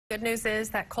Good news is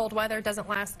that cold weather doesn't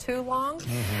last too long,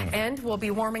 and we'll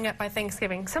be warming up by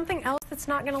Thanksgiving. Something else that's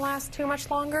not going to last too much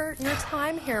longer, your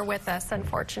time here with us,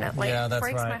 unfortunately. Yeah, that's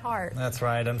breaks right. my heart. That's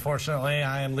right. Unfortunately,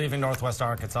 I am leaving Northwest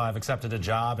Arkansas. I've accepted a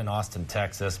job in Austin,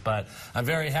 Texas, but I'm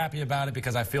very happy about it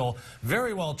because I feel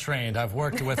very well trained. I've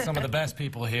worked with some of the best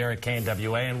people here at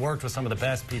KNWA and worked with some of the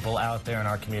best people out there in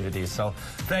our community. So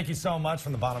thank you so much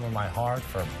from the bottom of my heart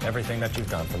for everything that you've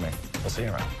done for me. We'll see you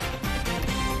around.